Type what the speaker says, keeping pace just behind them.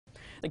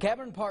The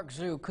Cameron Park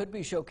Zoo could be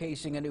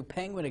showcasing a new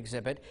penguin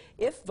exhibit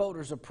if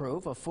voters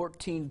approve a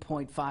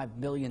 $14.5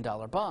 million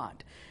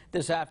bond.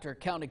 This after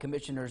county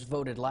commissioners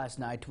voted last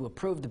night to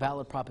approve the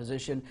ballot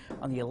proposition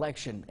on the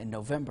election in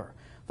November.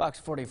 Fox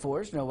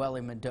 44's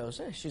Nohely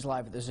Mendoza, she's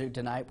live at the zoo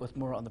tonight with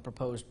more on the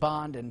proposed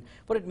bond and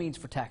what it means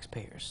for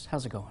taxpayers.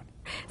 How's it going?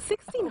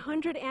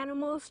 1,600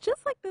 animals,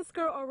 just like this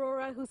girl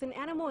Aurora, who's an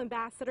animal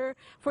ambassador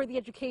for the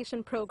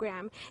education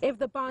program. If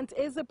the bond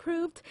is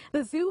approved,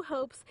 the zoo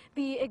hopes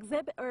the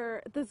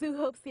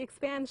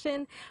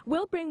expansion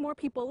will bring more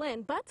people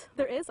in, but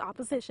there is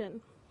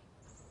opposition.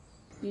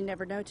 You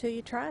never know till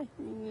you try.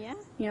 Yeah.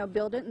 You know,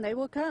 build it and they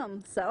will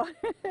come, so.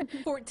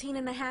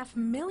 $14.5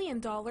 million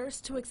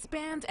to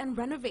expand and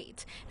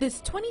renovate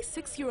this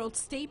 26-year-old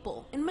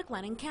staple in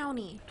McLennan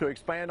County. To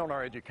expand on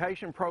our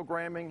education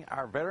programming,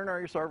 our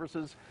veterinary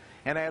services,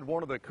 and add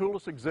one of the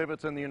coolest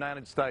exhibits in the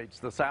United States,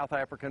 the South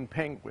African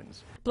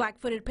penguins.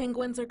 Black-footed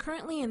penguins are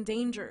currently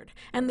endangered,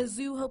 and the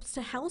zoo hopes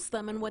to house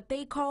them in what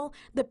they call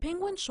the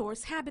Penguin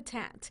Shores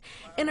habitat.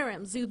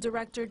 Interim Zoo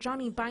Director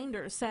Johnny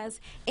Binder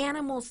says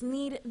animals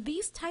need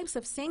these types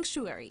of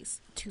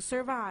sanctuaries to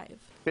survive.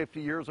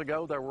 50 years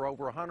ago, there were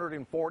over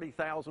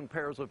 140,000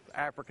 pairs of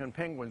African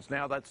penguins.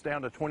 Now that's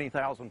down to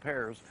 20,000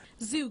 pairs.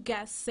 Zoo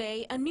guests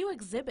say a new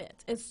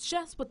exhibit is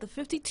just what the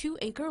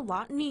 52-acre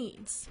lot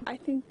needs. I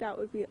think that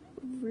would be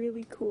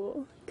really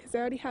cool because they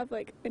already have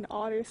like an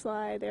otter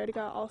slide. They already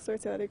got all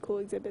sorts of other cool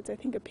exhibits. I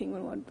think a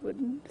penguin one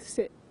would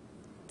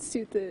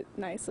suit it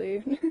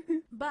nicely.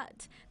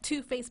 But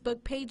two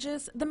Facebook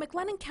pages, the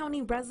McLennan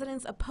County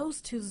residents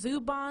opposed to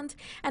zoo bond,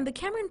 and the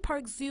Cameron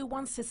Park Zoo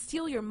wants to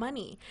steal your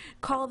money.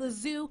 Call the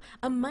zoo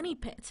a money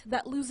pit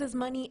that loses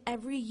money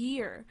every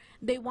year.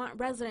 They want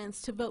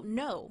residents to vote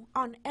no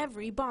on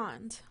every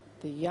bond.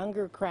 The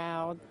younger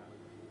crowd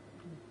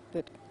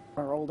that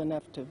are old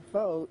enough to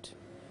vote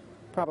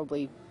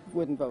probably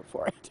wouldn't vote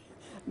for it.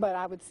 But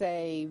I would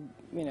say,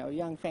 you know,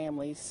 young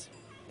families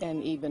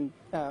and even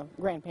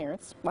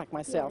grandparents like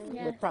myself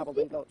would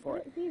probably vote for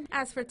it.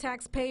 As for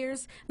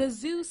taxpayers, the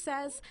zoo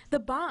says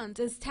the bond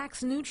is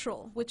tax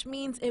neutral, which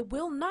means it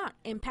will not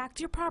impact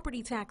your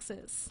property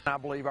taxes. I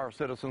believe our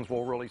citizens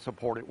will really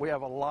support it. We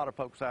have a lot of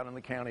folks out in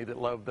the county that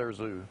love their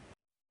zoo.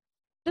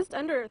 Just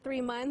under 3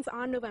 months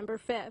on November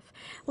 5th.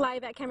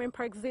 Live at Cameron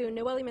Park Zoo,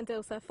 Nohely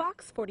Mendoza,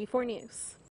 Fox 44 News.